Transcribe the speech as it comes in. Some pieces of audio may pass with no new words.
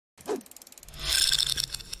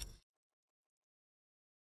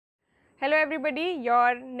Hello everybody,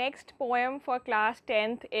 your next poem for class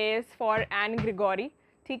 10th is for Anne Gregory.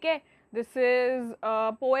 ठीक है, this is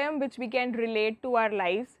a poem which we can relate to our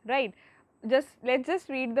lives, right? Let's just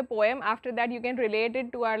read the poem. After that you can relate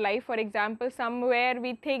it to our life. For example, somewhere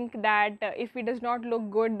we think that if we does not look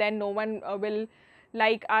good, then no one will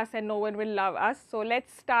like us and no one will love us. So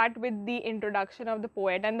let's start with the introduction of the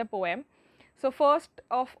poet and the poem. So first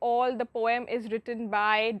of all, the poem is written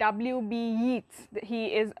by W.B. Yeats. He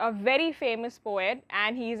is a very famous poet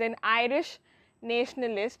and he is an Irish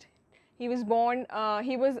nationalist. He was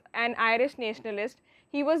an Irish nationalist.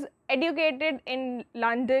 He was educated in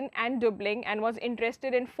London and Dublin and was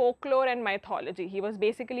interested in folklore and mythology. He was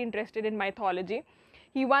basically interested in mythology.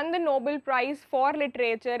 He won the Nobel Prize for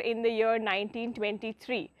Literature in the year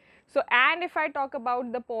 1923. So, and if I talk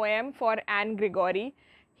about the poem for Anne Gregory,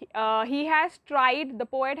 the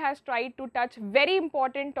poet has tried to touch very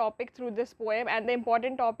important topic through this poem, and the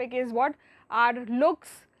important topic is what? Our looks,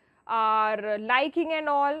 our liking and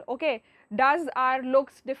all. Okay, does our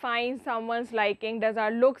looks define someone's liking? Does our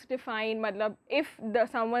looks define, matlab, if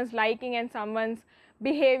someone's liking and someone's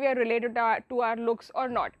behavior related to our looks or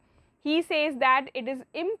not? He says that it is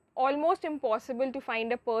almost impossible to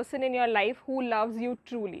find a person in your life who loves you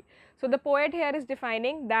truly. So the poet here is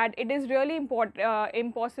defining that it is really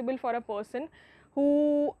impossible for a person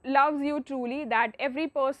who loves you truly, that every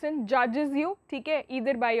person judges you, okay,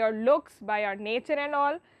 either by your looks, by your nature and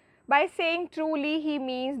all. By saying truly, he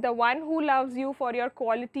means the one who loves you for your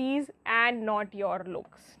qualities and not your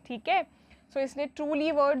looks, ठीक है. सो इसने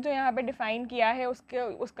truly word जो यहाँ पे define किया है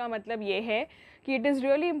उसका मतलब ये है कि it is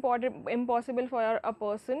really impossible for a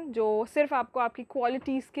person जो सिर्फ आपको आपकी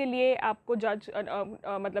क्वालिटीज़ के लिए आपको जज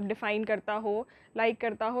मतलब डिफाइन करता हो, लाइक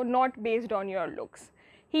करता हो, not based on your looks.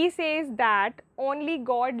 He says that only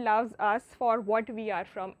God loves us for what we are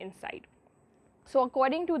from inside. So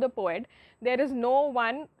according to the poet, there is no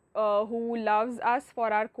one who loves us for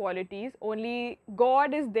our qualities. Only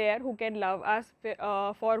God is there who can love us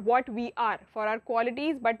for what we are, for our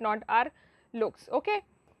qualities, but not our looks. Okay,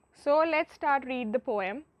 so let's start read the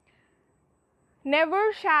poem. Never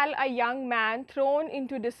shall a young man thrown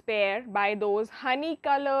into despair by those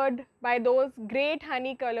great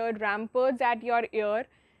honey-colored ramparts at your ear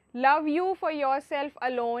love you for yourself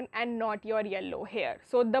alone and not your yellow hair.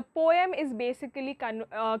 So the poem is basically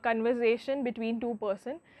conversation between two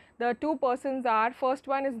persons. The two persons are, first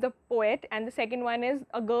one is the poet and the second one is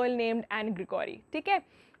a girl named Anne Gregory. ठीक है,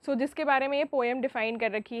 सो जिसके बारे में ये poem define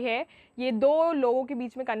कर रखी है. ये दो लोगों के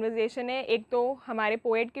बीच में कन्वर्जेशन है, एक तो हमारे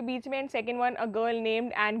पोएट के बीच में and second one a girl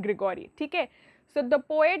named N Grigory. ठीक है, so the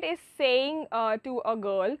poet is saying to a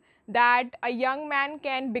girl that a young man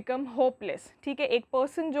can become hopeless. ठीक है, एक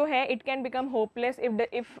पर्सन जो है it can become hopeless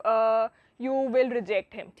if you will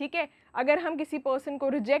reject him. ठीक है, अगर हम किसी पर्सन को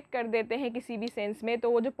रिजेक्ट कर देते हैं किसी भी सेंस में तो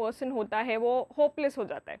वो जो पर्सन होता है वो होपलेस हो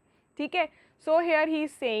जाता है. ठीक है, so here he is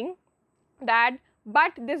saying that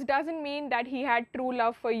but this doesn't mean that he had true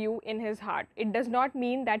love for you in his heart. It does not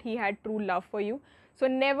mean that he had true love for you. So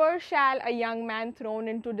never shall a young man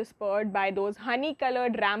thrown into despair by those honey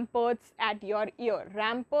colored ramparts at your ear.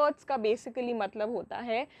 Ramparts का basically मतलब होता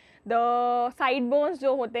है the sideburns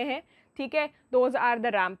जो होते हैं, ठीक है, those are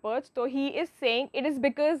the ramparts. So he is saying it is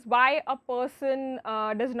because why a person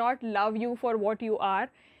does not love you for what you are.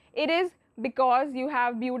 It is because you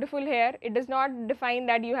have beautiful hair. It does not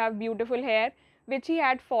define that you have beautiful hair which he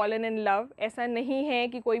had fallen in love. ऐसा नहीं है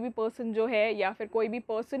कि कोई भी person जो है या फिर कोई भी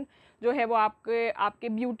पर्सन जो है वो आपके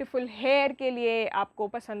ब्यूटिफुल हेयर के लिए आपको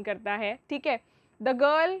पसंद करता है. ठीक है, the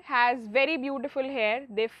girl has very beautiful hair.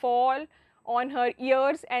 They fall on her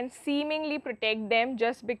years and seemingly protect them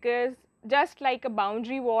just like a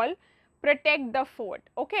boundary wall protect the fort.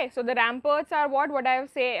 Okay, so the ramparts are what I have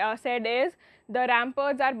said is the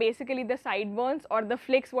ramparts are basically the sideburns or the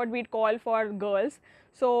flicks, what we call for girls.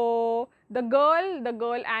 So the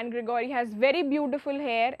girl Anne Gregory has very beautiful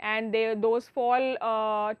hair and those fall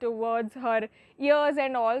towards her ears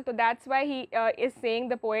and all. So that's why he is saying,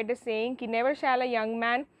 the poet is saying कि never shall a young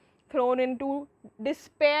man thrown into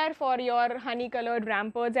despair for your honey colored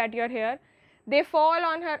ramparts at your hair. They fall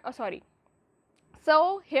on her,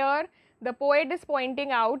 So here the poet is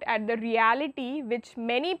pointing out at the reality which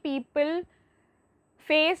many people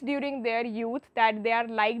face during their youth, that they are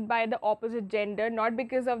liked by the opposite gender not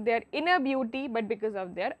because of their inner beauty but because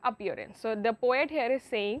of their appearance. So the poet here is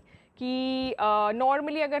saying कि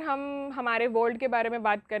normally अगर हम हमारे world के बारे में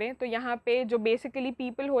बात करें तो यहाँ पे जो बेसिकली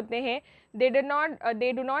पीपल होते हैं they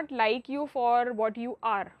do not like you for what you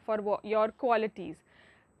are, for your qualities.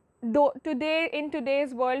 In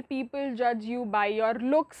today's world people judge you by your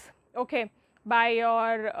looks. Okay, by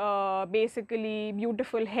your basically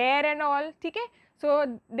beautiful hair and all, okay?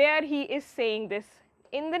 So there he is saying this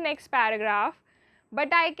in the next paragraph, but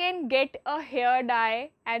I can get a hair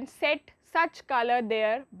dye and set such color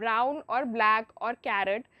there, brown or black or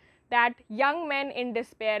carrot, that young men in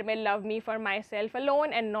despair may love me for myself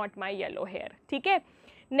alone and not my yellow hair, okay?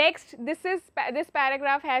 Next, this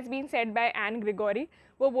paragraph has been said by Anne Gregory.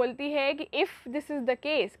 वो बोलती है कि if this is the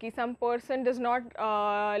case कि some person does not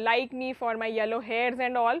like me for my yellow hairs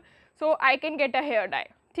and all, so I can get a hair dye,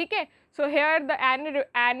 ठीक है? So here the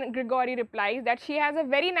Anne Gregory replies that she has a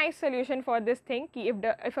very nice solution for this thing कि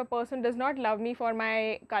if a person does not love me for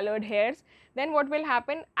my colored hairs, then what will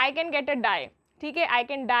happen? I can get a dye, ठीक है? I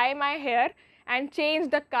can dye my hair and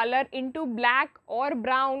change the color into black or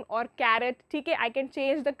brown or carrot, ठीक है? I can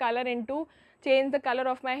change the color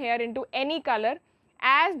of my hair into any color,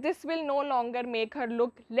 as this will no longer make her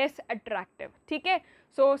look less attractive, ठीक है?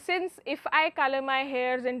 So since if I color my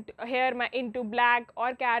hairs into black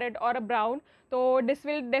or carrot or a brown, so this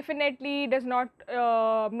will definitely does not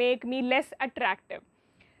make me less attractive.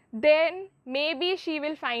 Then maybe she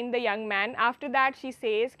will find the young man. After that she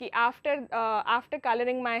says कि after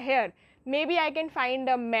coloring my hair, maybe I can find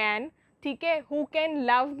a man, ठीक है, who can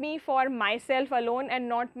love me for myself alone and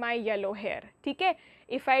not my yellow hair, ठीक है?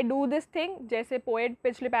 If I do this thing, जैसे poet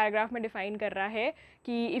पिछले paragraph में define कर रहा है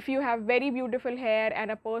कि if you have very beautiful hair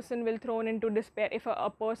and a person will thrown into despair, if a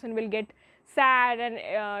person will get sad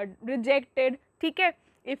and rejected, ठीक है?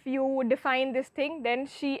 If you define this thing, then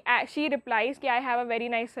she replies कि I have a very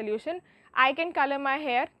nice solution. I can color my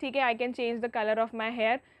hair, ठीक है? I can change the color of my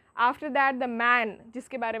hair. After that, the man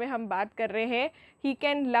जिसके बारे में हम बात कर रहे हैं, he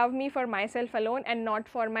can love me for myself alone and not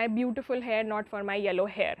for my beautiful hair, not for my yellow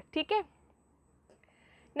hair, ठीक है?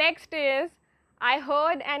 Next is, I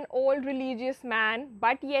heard an old religious man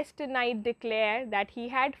but yesternight declare that he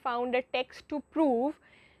had found a text to prove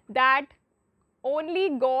that only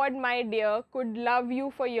God, my dear, could love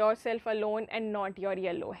you for yourself alone and not your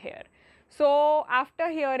yellow hair. So after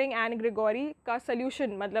hearing Anne Gregory का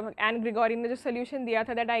solution, मतलब Anne Gregory ने जो solution दिया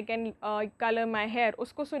था that I can color my hair,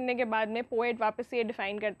 उसको सुनने के बाद में poet वापस से ये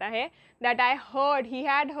define करता है that he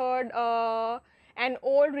had heard an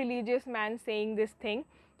old religious man saying this thing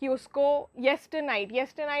कि उसको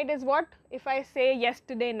yesternight is what? If I say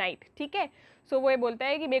yesterday night, ठीक है? So वो ये बोलता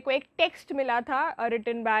है कि मेरे को एक text मिला था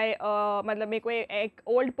written by मतलब मेरे को एक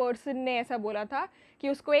old person ने ऐसा बोला था कि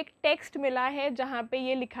उसको एक text मिला है जहाँ पे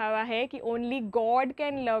ये लिखा हुआ है कि only God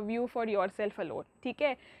can love you for yourself alone, ठीक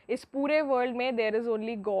है? इस पूरे world में there is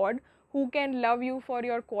only God who can love you for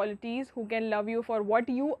your qualities, who can love you for what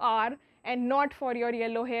you are and not for your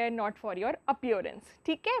yellow hair, not for your appearance,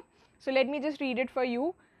 ठीक है? So let me just read it for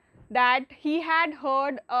you. That he had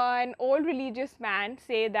heard an old religious man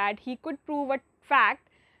say that he could prove a fact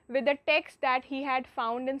with a text that he had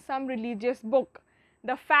found in some religious book.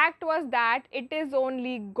 The fact was that it is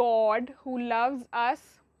only God who loves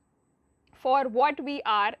us for what we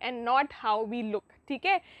are and not how we look, ठीक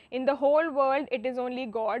है? In the whole world, it is only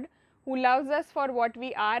God who loves us for what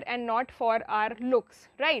we are and not for our looks,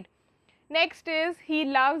 right? Next is, he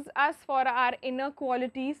loves us for our inner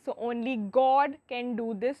qualities, so only God can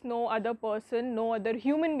do this, no other person, no other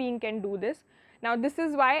human being can do this. Now this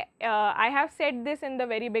is why I have said this in the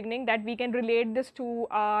very beginning that we can relate this to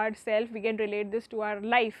ourselves, we can relate this to our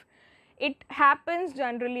life. It happens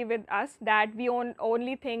generally with us that we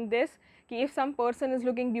only think this, कि if some person is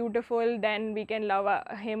looking beautiful, then we can love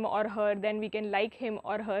him or her, then we can like him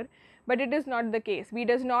or her. But it is not the case. We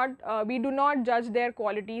do not judge their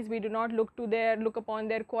qualities. We do not look upon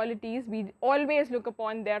their qualities. We always look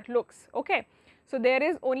upon their looks. Okay. So there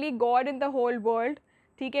is only God in the whole world,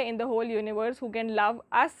 ठीक है, in the whole universe, who can love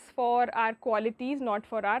us for our qualities, not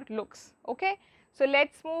for our looks. Okay. So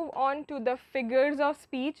let's move on to the figures of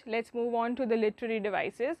speech. Let's move on to the literary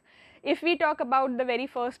devices. If we talk about the very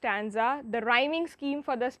first stanza, the rhyming scheme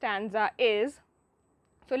for the stanza is.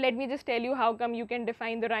 So let me just tell you how come you can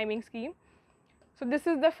define the rhyming scheme. So this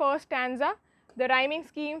is the first stanza. The rhyming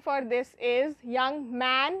scheme for this is young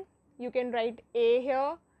man, you can write A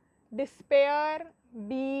here, despair,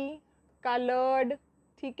 B, colored,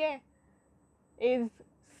 ठीक है, is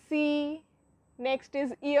C, next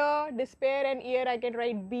is ear, despair and ear I can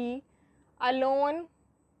write B, alone,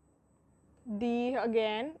 D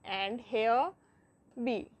again and here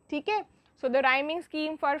B, ठीक है. So the rhyming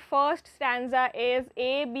scheme for first stanza is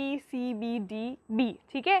A, B, C, B, D, B,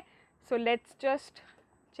 ठीक है. So let's just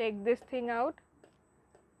check this thing out.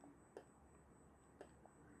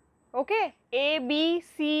 Okay, A, B,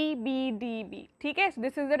 C, B, D, B, ठीक है. So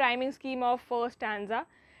this is the rhyming scheme of first stanza.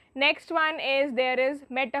 Next one is there is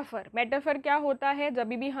metaphor. Metaphor क्या होता है? जब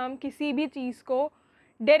भी हम किसी भी चीज़ को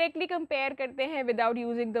डायरेक्टली कंपेयर करते हैं without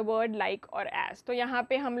using the word like और एज. तो यहाँ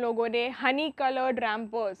पे हम लोगों ने Honey coloured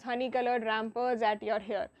रैम्पर्स at your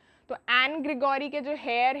hair. तो एन ग्रिगोरी के जो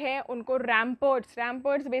हेयर हैं उनको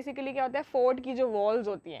रैम्पर्ट्स बेसिकली क्या होता है? फोर्ट की जो वॉल्स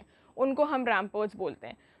होती हैं उनको हम रैम्पर्ट्स बोलते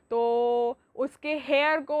हैं. तो उसके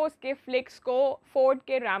हेयर को, उसके फ्लिक्स को फोर्ट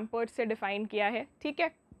के रैम्पर्ट्स से डिफाइन किया है. ठीक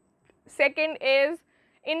है. Second is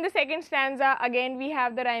in the second stanza again we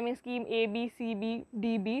have the rhyming scheme A B C B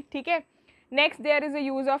D B. ठीक है. Next there is a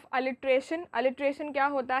use of alliteration. Alliteration क्या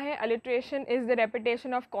होता है? Alliteration is the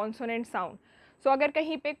repetition of consonant sound. सो अगर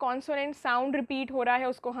कहीं पे consonant sound repeat हो रहा है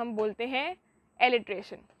उसको हम बोलते हैं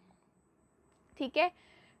एलिट्रेशन. ठीक है.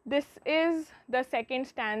 This is the second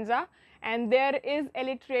stanza and there is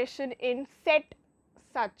alliteration in set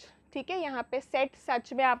सच. ठीक है. यहाँ पे सेट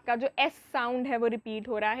सच में आपका जो एस साउंड है वो रिपीट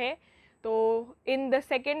हो रहा है. तो in the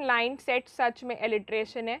second line set सच में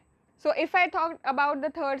एलिट्रेशन है. So if I talk about the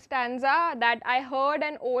third stanza, that I heard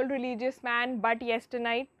an old religious man but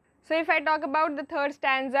yesternight. So if I talk about the third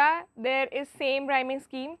stanza, there is same rhyming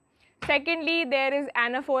scheme. Secondly, there is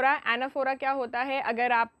anaphora. Anaphora क्या होता है?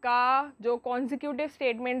 अगर आपका जो consecutive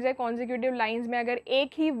statements है, consecutive lines में अगर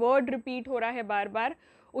एक ही word repeat हो रहा है बार बार,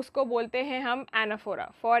 उसको बोलते हैं हम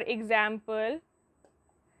anaphora. For example,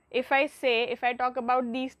 if I talk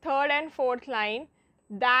about these third and fourth line,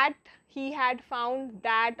 that he had found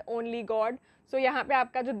that only God. So यहाँ पे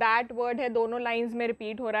आपका जो that word है दोनों lines में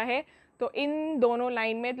repeat हो रहा है. तो इन दोनों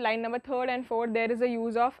line में line number third and fourth there is a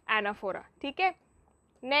use of anaphora. ठीक है.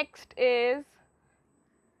 Next is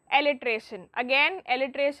alliteration. Again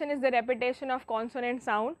alliteration is the repetition of consonant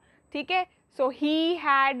sound. ठीक है. So he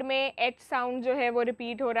had में h sound जो है वो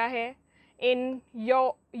repeat हो रहा है. In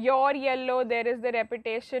your yellow there is the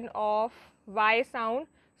repetition of y sound.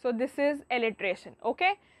 So this is alliteration.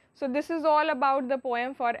 Okay. So this is all about the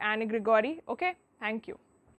poem for Anne Gregory. Okay. Thank you.